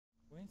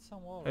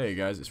some walls. Hey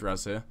guys, it's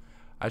Raz here.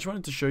 I just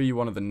wanted to show you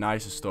one of the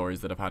nicest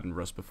stories that I've had in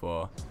Rust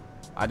before.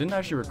 I didn't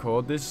actually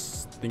record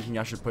this thinking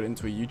I should put it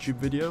into a YouTube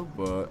video,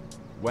 but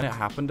when it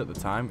happened at the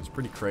time, it was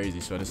pretty crazy,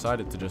 so I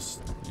decided to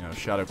just,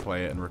 shadow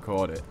play it and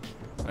record it.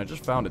 And I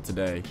just found it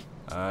today.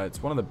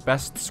 It's one of the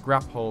best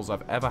scrap holes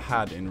I've ever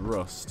had in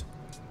Rust,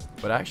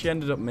 but I actually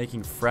ended up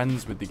making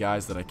friends with the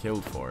guys that I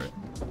killed for it.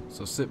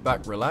 So sit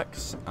back,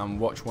 relax, and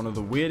watch one of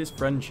the weirdest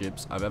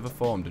friendships I've ever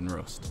formed in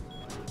Rust.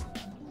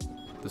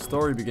 The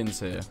story begins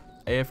here,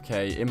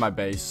 AFK in my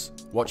base,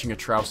 watching a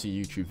Trousy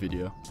YouTube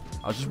video.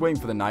 I was just waiting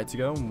for the night to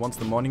go, and once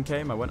the morning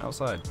came, I went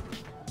outside.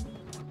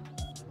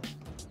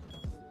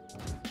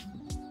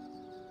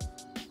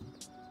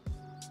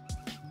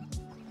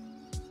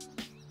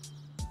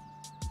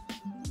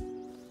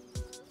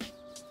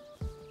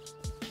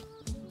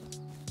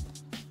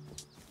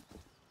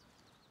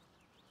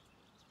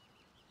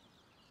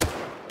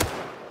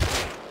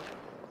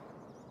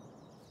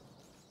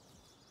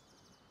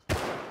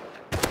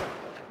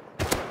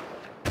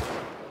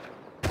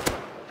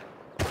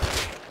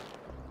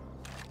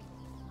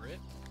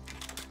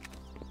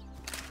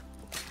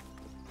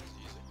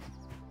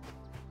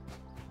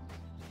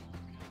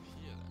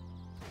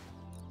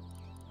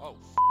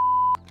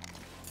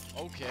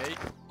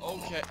 Oh,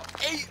 okay,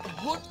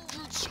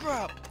 800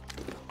 scrap!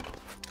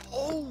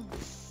 Oh,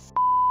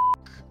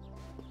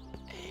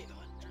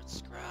 800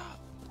 scrap!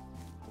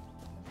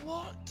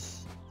 What?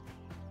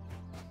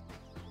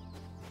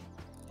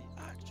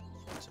 The actual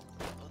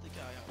fucking other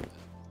guy out there.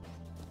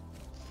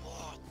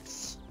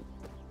 What?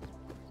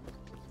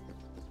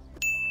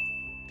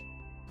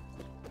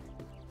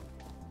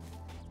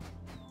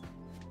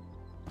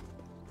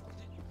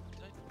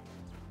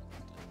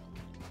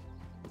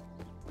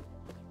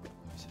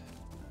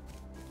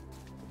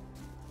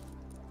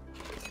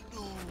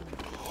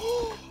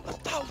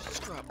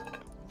 Scrap.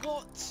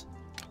 What?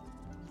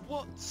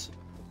 What?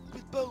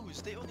 With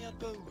bows? They only had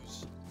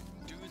bows.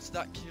 Dudes,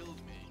 that killed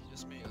me.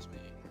 That's me.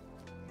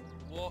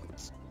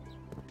 What?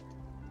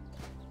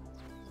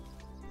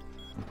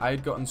 I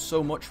had gotten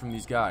so much from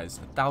these guys,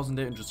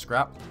 1,800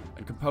 scrap,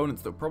 and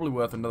components that were probably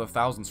worth another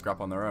 1,000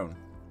 scrap on their own.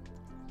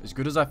 As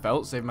good as I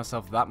felt saving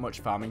myself that much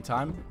farming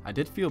time, I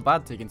did feel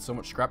bad taking so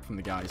much scrap from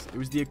the guys. It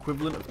was the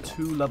equivalent of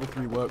 2 level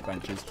 3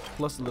 workbenches,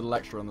 plus a little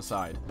extra on the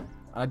side.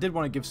 And I did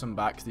want to give some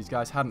back because these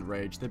guys hadn't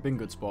raged, they'd been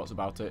good sports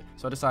about it,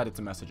 so I decided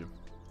to message them.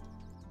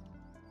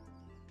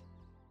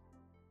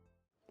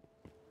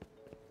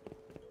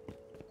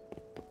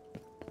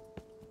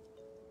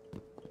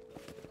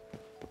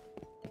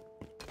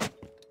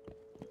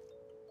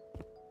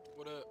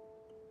 What up?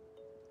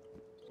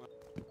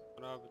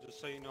 What up? Just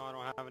so you know, I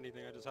don't have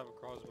anything, I just have a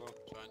crossbow.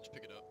 Fine, just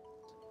pick it up.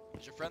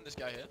 Is your friend this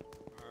guy here?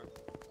 Alright.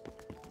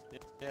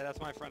 Yeah,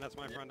 that's my friend, that's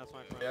my friend.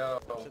 Yeah,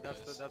 So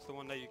that's the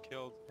one that you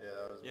killed. yeah,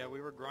 that was Yeah,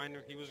 we were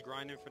grinding, he was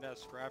grinding for that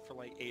scrap for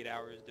like 8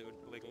 hours, dude.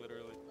 Like,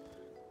 literally.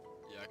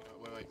 Yeah, I can.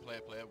 Wait,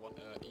 player, one,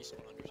 East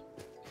 100. Is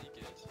he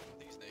gay? I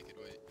think he's naked,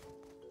 wait.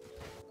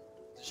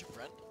 Is this your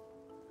friend?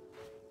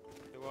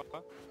 Hey, what?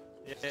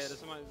 Yeah, this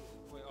is my...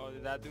 Wait, oh,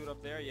 that dude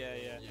up there? Yeah.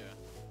 Yeah.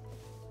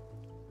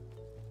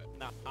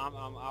 Nah,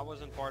 I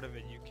wasn't part of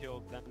it, you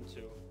killed them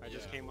too. I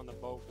just Yeah. came on the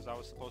boat because I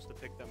was supposed to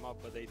pick them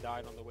up, but they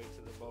died on the way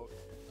to the boat.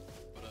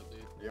 What up,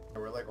 dude? yeah,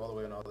 we're like all the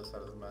way on the other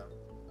side of the map.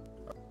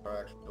 Our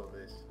actual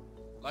base.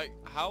 Like,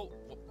 how...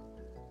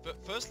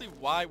 Firstly,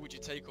 why would you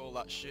take all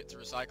that shit to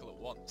recycle at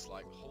once?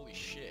 Like, holy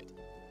shit.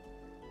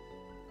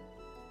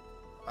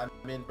 I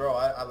mean, bro,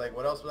 I like,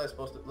 what else was I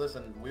supposed to...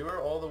 Listen, we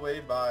were all the way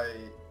by...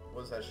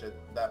 What's that shit?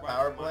 That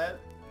power plant?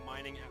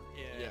 Mining,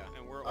 yeah.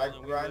 And we're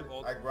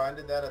all, I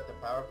grinded that at the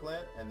power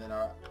plant, and then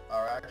our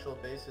actual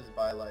base is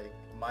by, like,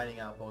 mining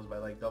outposts by,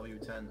 like,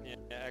 W10.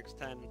 Yeah,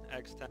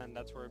 X10,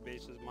 that's where our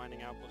base is,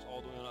 mining outposts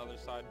all the way on the other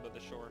side of the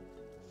shore.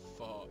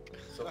 Fuck.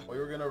 So we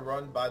were gonna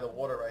run by the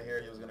water right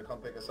here. He was gonna come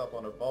pick us up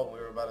on a boat, and we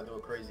were about to do a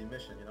crazy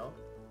mission, you know?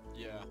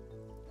 Yeah.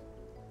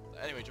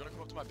 Anyway, do you want to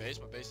come up to my base?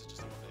 My base is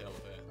just up the hill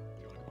there.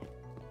 Do you want to come up?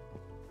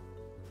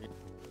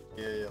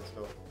 Yeah, let's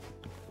go.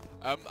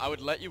 I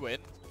would let you in,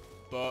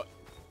 but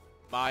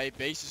my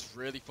base is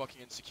really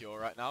fucking insecure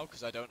right now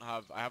because I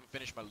haven't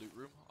finished my loot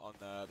room on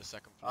the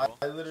second floor.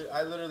 I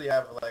literally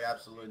have, like,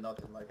 absolutely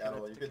nothing, like, at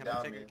all. You could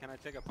down me. Can I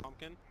take a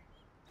pumpkin?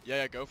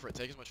 Yeah, go for it.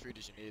 Take as much food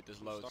as you need. There's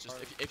loads. Just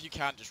if you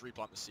can, just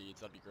replant the seeds.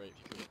 That'd be great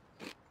if you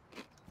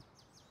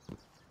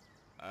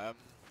could.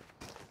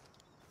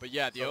 But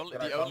yeah, the only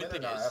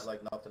thing is, I have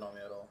like nothing on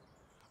me at all.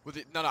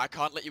 No, I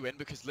can't let you in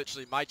because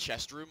literally my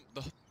chest room,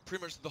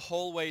 pretty much the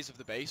hallways of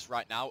the base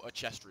right now are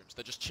chest rooms.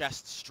 They're just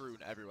chests strewn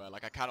everywhere.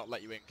 Like I cannot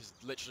let you in because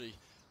literally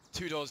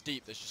 2 doors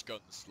deep there's just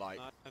guns. Like.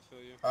 I feel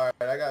you. All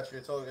right, I got you.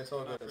 It's all good. It's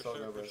all good,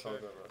 bro.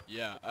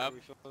 Yeah. We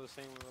feel the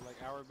same with like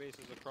our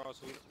bases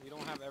across. We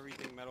don't have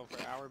everything metal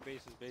for our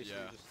base is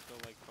basically just still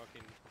like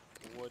fucking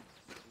wood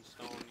and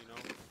stone, you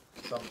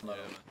know. Something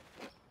metal.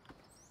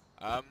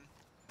 Yeah,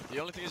 the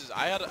only thing is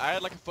I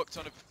had like a fuck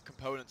ton of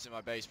components in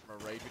my base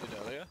from a raid we did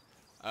earlier.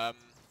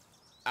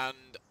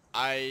 And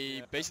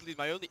basically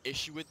my only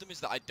issue with them is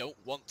that I don't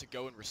want to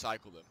go and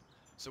recycle them.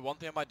 So one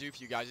thing I might do for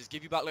you guys is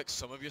give you back like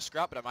some of your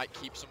scrap, but I might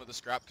keep some of the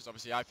scrap because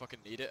obviously I fucking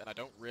need it, and I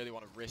don't really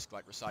want to risk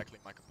like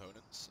recycling my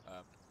components.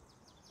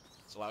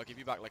 So I'll give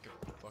you back like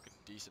a fucking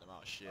decent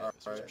amount of shit.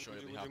 So I'm sure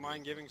Would you'll be you happy mind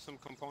with. giving some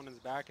components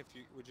back if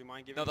you? Would you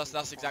mind giving? No, that's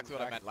some exactly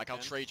what I components meant. back Like if I'll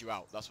you can? trade you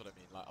out. That's what I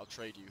mean. Like I'll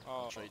trade you.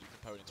 Oh. I'll trade you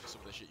components for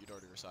some of the shit you'd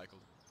already recycled.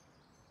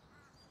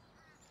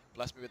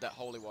 Bless me with that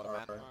holy water,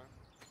 man.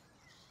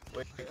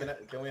 Alright.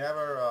 Wait, can we have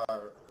our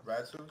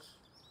Razcs?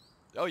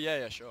 Oh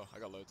yeah, sure. I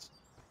got loads.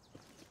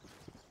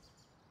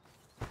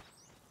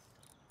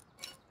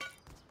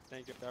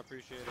 Thank you. I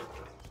appreciate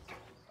it.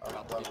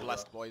 About to be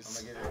blessed, boys.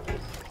 I'm gonna give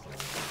you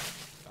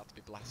About to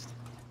be blessed.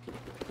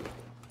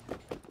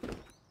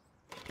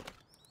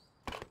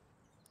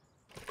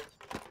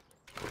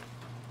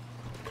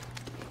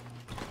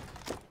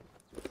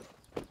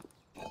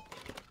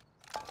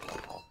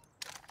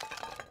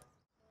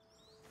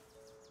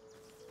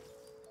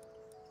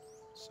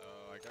 So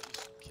I got you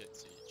some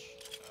kits each.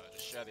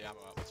 Just share the ammo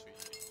out between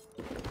you.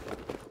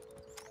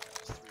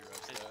 There's 3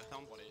 revs there.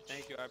 One each.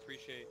 Thank you. I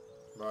appreciate.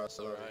 Bro, It's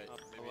alright.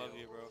 I love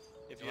you, bro.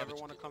 If you'll you have ever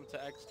a want to come to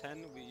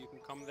X10, you can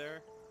come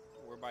there.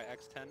 We're by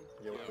X10.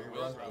 Yeah,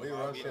 Yeah, we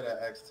run shit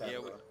at X10, Yeah,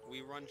 bro.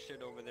 we run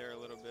shit over there a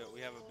little bit. We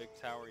have a big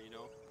tower, you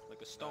know,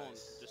 like a stone,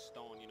 Nice. just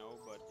stone, you know.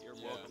 But you're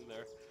Yeah. welcome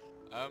there.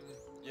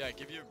 Yeah,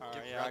 give you. Alright,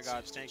 give yeah, I Razc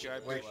got. some Thank you. shit I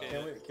as Wait, well.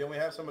 appreciate it. can we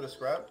have some of the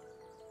scrap?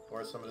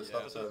 Or some of the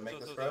Yeah. stuff to make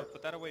the scrap?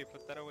 Put that away.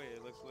 Put that away.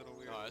 It looks a little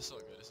weird. No, it's all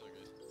good. It's all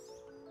good.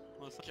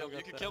 Well,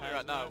 You could kill me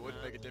right now. It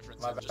wouldn't make a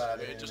difference. My It bad, I just,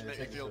 didn't it just mean make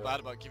to me take feel it bad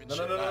to about giving No,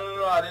 shit no, no, back. no, no,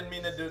 no, I didn't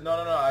mean to do. No,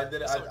 no, no, I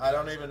did. It's all I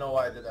don't good. even know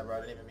why I did that, bro.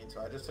 I didn't even mean to.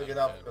 I just took it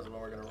out because when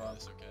we're gonna Yeah, run.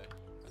 it's okay.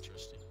 I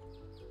trust you.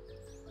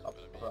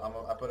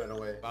 I put it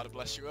away. About to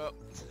bless you up.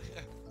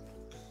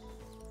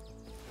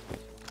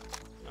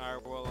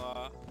 Alright,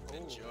 well,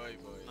 Enjoy,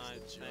 boys.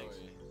 nice, Enjoy. thanks.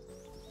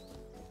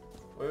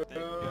 Wait, Thank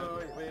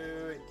you.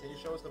 wait. Can you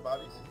show us the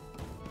bodies?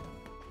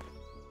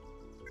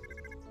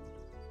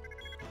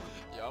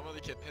 Yeah, I'm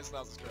only kidding. His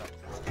last scrap.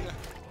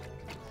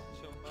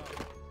 Chill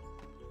out.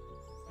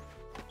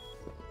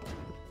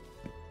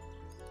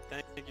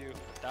 Thank you.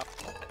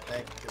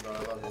 Thank you, bro. I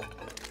love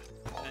you.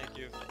 Thank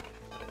you.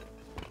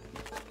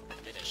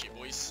 Get that shit,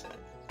 boys.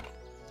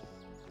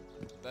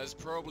 There's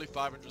probably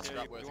 500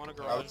 scrap worth. You want a of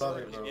garage love door?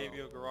 it, He bro. gave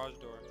you a garage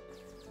door.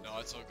 No,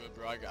 it's all good,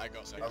 bro. I got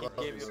I second. love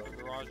He gave you, you bro. a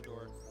garage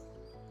door.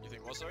 You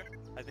think what, sorry?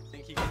 I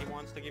think he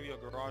wants to give you a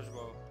garage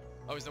bow.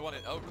 Oh, is there one in?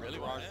 Oh, really?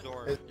 Garage One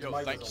door. His Yo,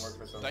 mic thank doesn't work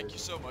for some you reason.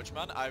 so much,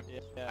 man. I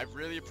Yeah.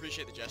 really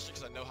appreciate the gesture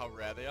because I know how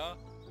rare they are.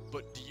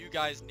 But do you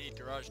guys need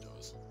garage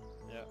doors?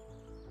 Yeah.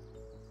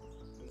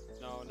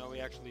 No, we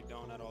actually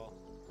don't at all.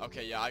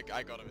 Okay, yeah, I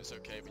got them. It's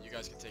okay, but you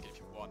guys can take it if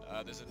you want.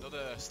 There's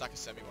another stack of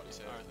semi-bodies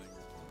here, I think.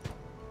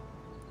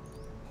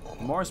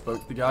 The more I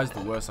spoke to the guys,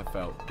 the worse I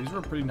felt. These were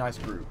a pretty nice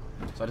group,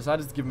 so I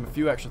decided to give them a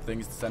few extra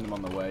things to send them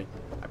on their way.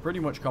 I pretty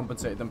much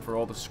compensated them for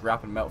all the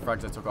scrap and melt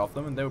frags I took off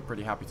them, and they were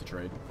pretty happy to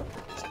trade.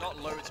 It's not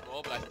loads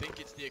more, but I think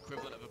it's the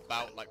equivalent of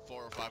about like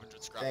 400 or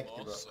 500 scrap Thank you,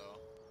 more. bro. So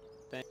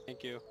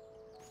Thank you.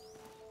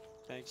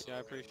 Thanks, I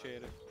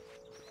appreciate it.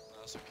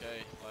 that's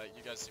okay. Like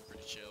you guys seem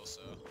pretty chill,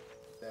 so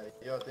Yeah,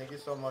 yo, thank you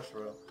so much,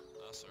 bro.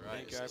 that's alright.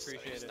 Thank you, I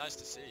appreciate it's it. nice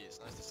to see. It's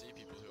nice to see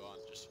people who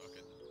aren't just fucking.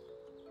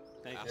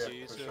 Thank Yeah, you.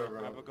 You for too. sure,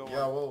 bro. Have a good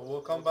Yeah, one.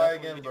 we'll come We'll by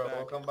definitely again, be bro. back.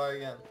 We'll come by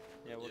again.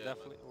 Yeah, Yeah,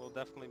 we'll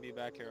definitely be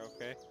back here.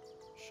 Okay.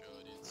 Sure,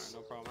 dudes.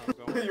 Alright, no problem. Have a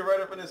good one. You're right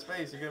up in his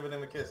face. You're giving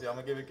him a kiss. Yeah, I'm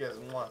gonna give you a kiss.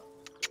 Mwah.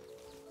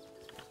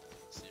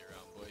 See you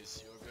around,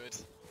 boys. You're good.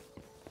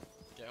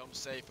 Get home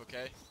safe,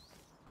 okay?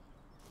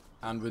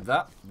 And with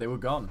that, they were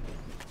gone.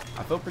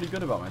 I felt pretty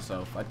good about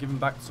myself. I'd given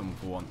back to someone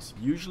for once.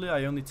 Usually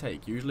I only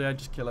take. Usually I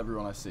just kill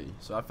everyone I see.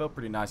 So I felt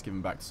pretty nice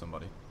giving back to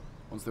somebody.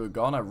 Once they were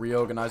gone, I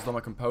reorganized all my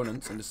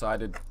components and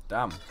decided,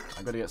 damn,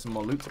 I gotta get some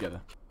more loot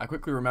together. I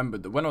quickly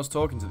remembered that when I was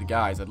talking to the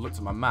guys, I'd looked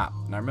at my map,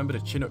 and I remembered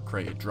a Chinook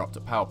crate had dropped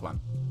at power plant.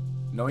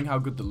 Knowing how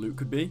good the loot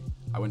could be,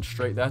 I went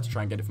straight there to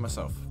try and get it for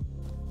myself.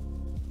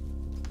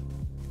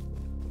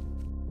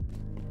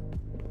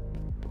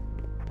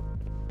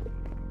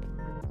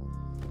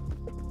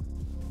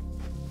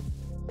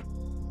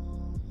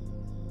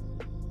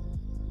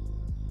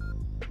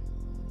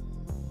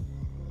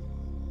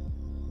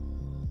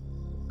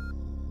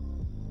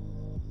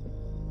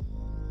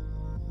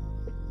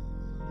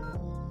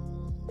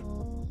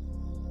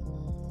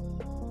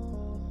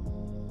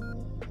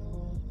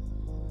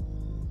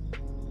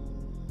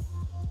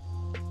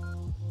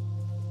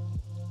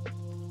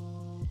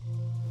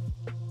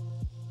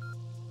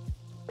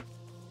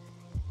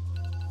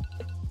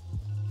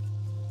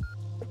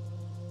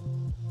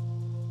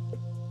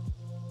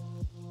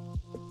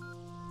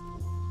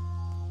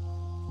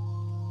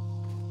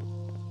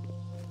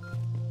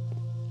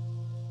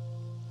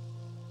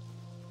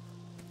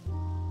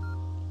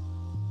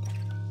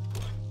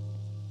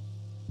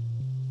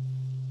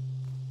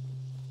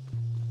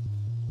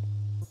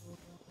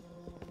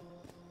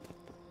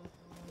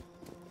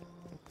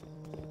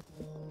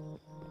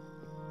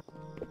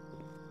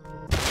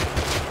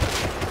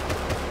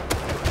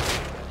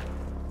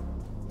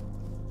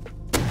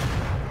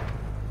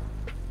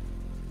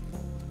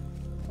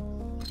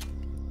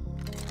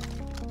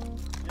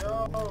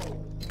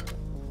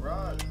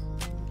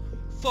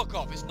 Fuck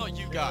off, it's not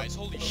you guys.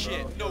 Holy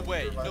shit. No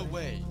way, no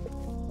way.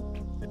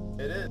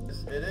 It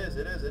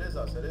is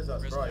us,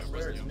 bro. I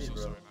swear it's me, bro.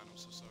 Sorry, man. I'm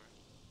so sorry.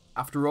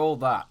 After all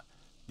that,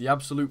 the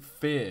absolute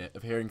fear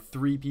of hearing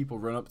 3 people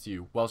run up to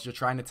you whilst you're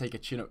trying to take a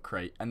Chinook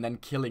crate and then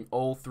killing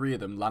all 3 of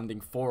them,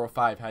 landing 4 or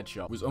 5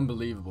 headshots, was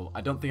unbelievable.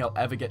 I don't think I'll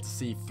ever get to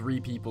see 3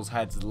 people's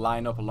heads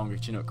line up along a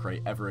Chinook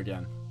crate ever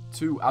again.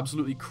 2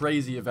 absolutely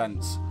crazy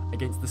events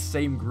against the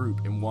same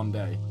group in one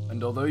day.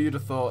 And although you'd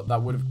have thought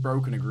that would have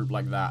broken a group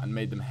like that and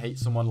made them hate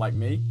someone like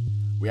me,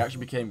 we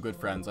actually became good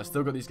friends. I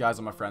still got these guys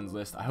on my friends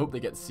list. I hope they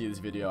get to see this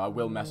video. I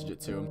will message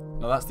it to them.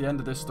 Now that's the end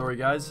of this story,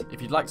 guys.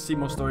 If you'd like to see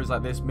more stories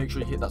like this, make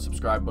sure you hit that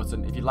subscribe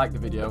button. If you liked the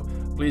video,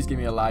 please give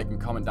me a like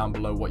and comment down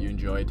below what you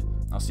enjoyed.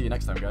 I'll see you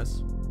next time,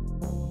 guys.